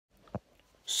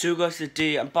So guys,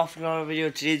 today I'm back for another video.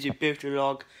 Today's your birthday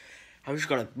vlog. I've just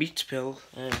got a beats pill.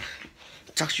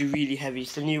 It's actually really heavy.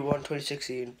 It's the new one,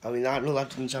 2016. I mean, I know that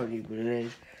doesn't sound new, but it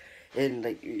is in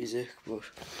like music. But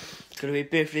it's gonna be a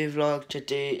birthday vlog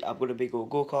today. I'm gonna be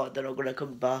go-kart. Then I'm gonna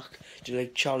come back, do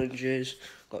like challenges.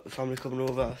 Got the family coming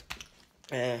over.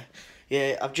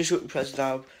 Yeah, I've just opened presents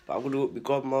now, but I'm gonna open my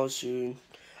godma's soon.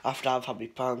 After I've had my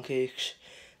pancakes.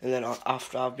 And then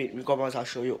after I've been with godma's, I'll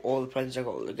show you all the presents I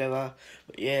got all together.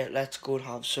 But yeah, let's go and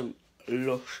have some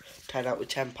lush 10 out of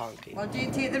 10 pancakes. Well,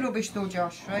 don't take the rubbish though,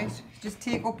 Josh, right? Just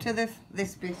take up to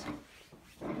this bit.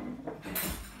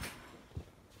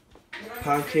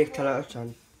 Pancake 10 out of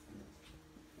 10.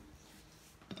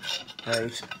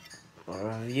 Right,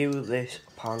 I'll review this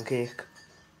pancake.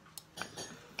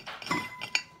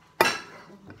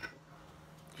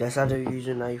 Yes, I do use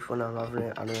a knife when I'm having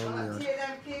it. I know I'm Take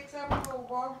them cakes out for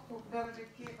one. Put them in the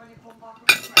cake when you come back.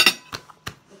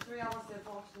 The 3 hours they're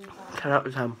boxed inside. 10 out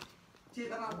of 10. Take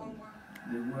them out one more.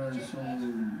 There were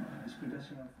some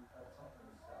expedition of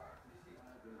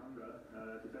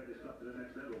to take this up to the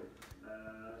next level.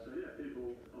 So yeah, people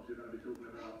obviously going to be talking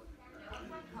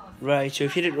about. Right, so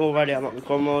if you didn't know already, I'm at my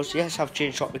grandma's. Yes, I've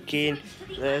changed shop again.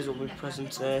 There's all my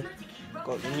presents there.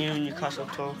 Got the new Newcastle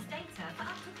top.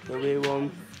 The way one.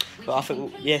 But I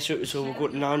think, yeah, so we'll go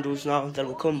to Nando's now, then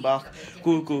we'll come back,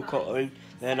 go-karting,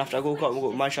 then after I go-karting we'll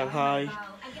go to my Shanghai,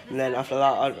 and then after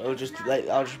that I'll just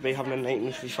be having a night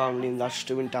with my family and that's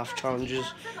doing daft challenges.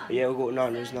 But yeah, we'll go to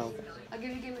Nando's now. I'll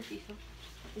give you a game of FIFA.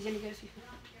 Is any good at FIFA?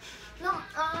 No,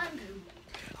 I'm good.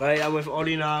 Right, I'm with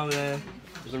Oli now, we're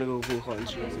gonna go go-karting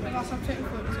soon.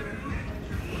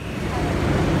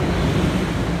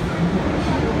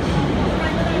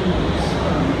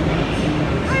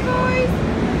 Hi boys!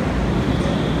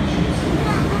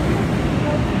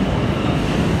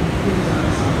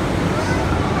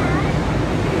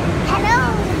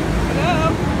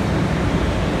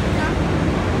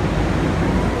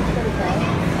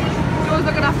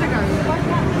 Looking after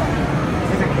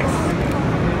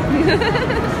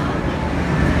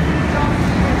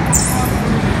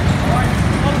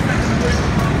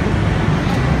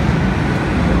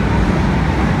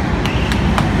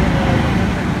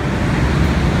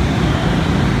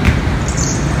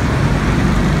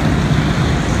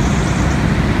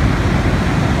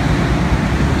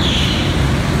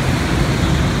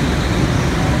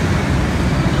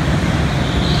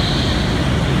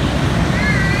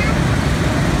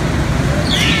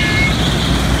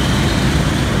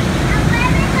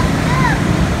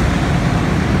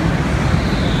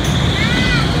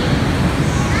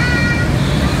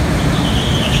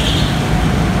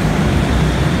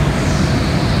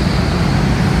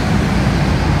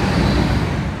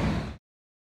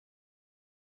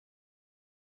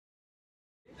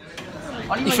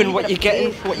Ethan, what you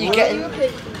getting? What you getting?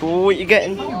 Oh, what you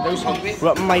getting? We're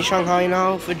up in my Shanghai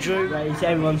now for Drew. Right,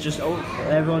 everyone's just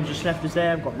left us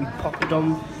there. I've got me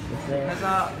poppadom there.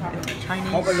 Chinese.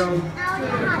 Poppadom.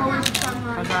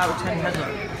 How's that out of 10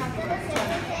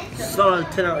 heads?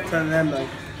 Solid 10 out of 10 of them, like.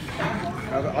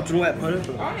 I don't know where to put it.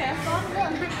 I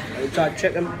tried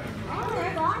chicken.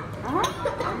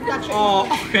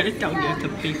 Oh, get it down here to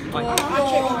beef.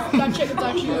 That chicken's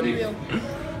actually unreal.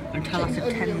 Until that's a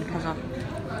 10 pizza.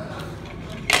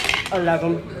 I like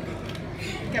them.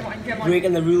 Get mine.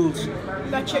 Breaking the rules.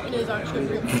 That chicken is actually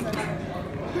real.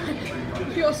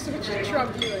 You're such a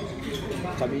trump, you.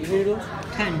 Have you eaten noodles?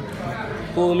 10.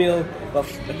 Full meal, well,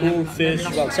 the whole fish,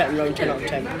 about second round, 10 out of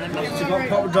 10. So got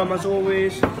poppadom as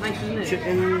always. Nice, isn't it?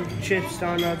 Chicken, chips,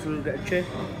 standards, a little bit of chip.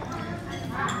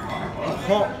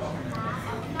 Hot.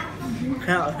 10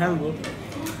 out of 10, bro.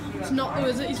 It's not though,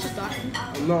 is it? It's just that.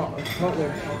 I'm not, it's hot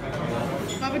one.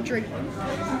 Have a drink.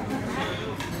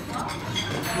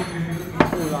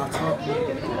 Oh, that's hot.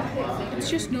 It's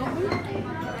just not though.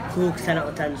 Coke, 10 out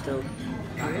of 10 still.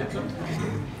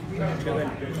 Chilling.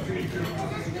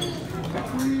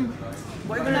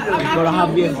 What are you going to do? Gotta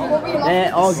have you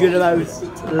arguing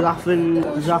about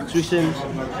laughing Zach's recent.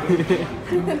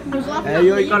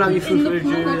 You gotta have your food for a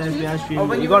Drew, let's be honest with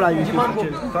you. You gotta have your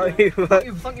food for a Drew.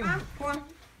 Thank you.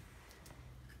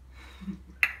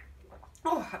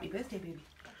 Oh, happy birthday, baby.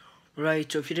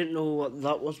 Right, so if you didn't know what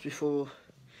that was before,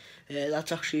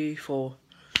 that's actually for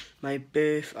my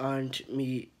birth and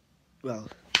me, well,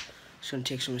 it's going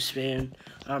to take some Spain,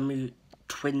 and my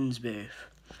twin's birth.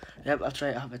 Yep, that's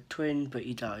right, I have a twin, but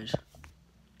he dies.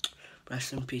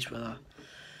 Rest in peace, brother.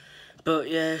 But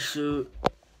yeah, so,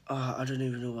 I don't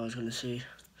even know what I was going to say.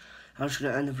 I'm just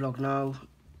going to end the vlog now.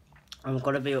 I'm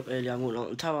going to be up early, I'm going out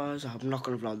on towers. I'm not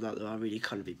going to vlog that though, I really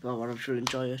can't be bothered, I'm sure you'll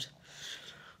enjoy it.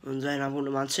 And then I'm going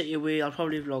to Man City away. I'll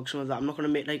probably vlog some of that. I'm not going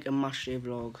to make like a match day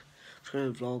vlog. I'm just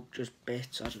going to vlog just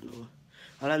bits, I don't know.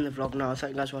 I'll end the vlog now.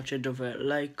 Thank you guys for watching. Don't forget to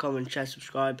like, comment, share,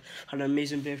 subscribe. Had an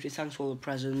amazing birthday. Thanks for all the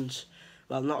presents.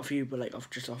 Well, not for you, but like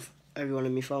off everyone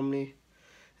in my family.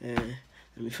 And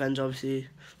my friends, obviously.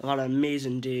 I've had an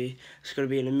amazing day. It's going to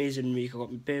be an amazing week. I've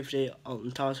got my birthday out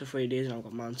in Towers for 3 days, and I've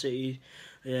got Man City.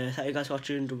 Thank you guys for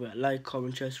watching. Don't forget to like,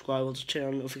 comment, share, subscribe. Also turn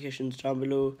on notifications down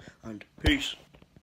below. And peace.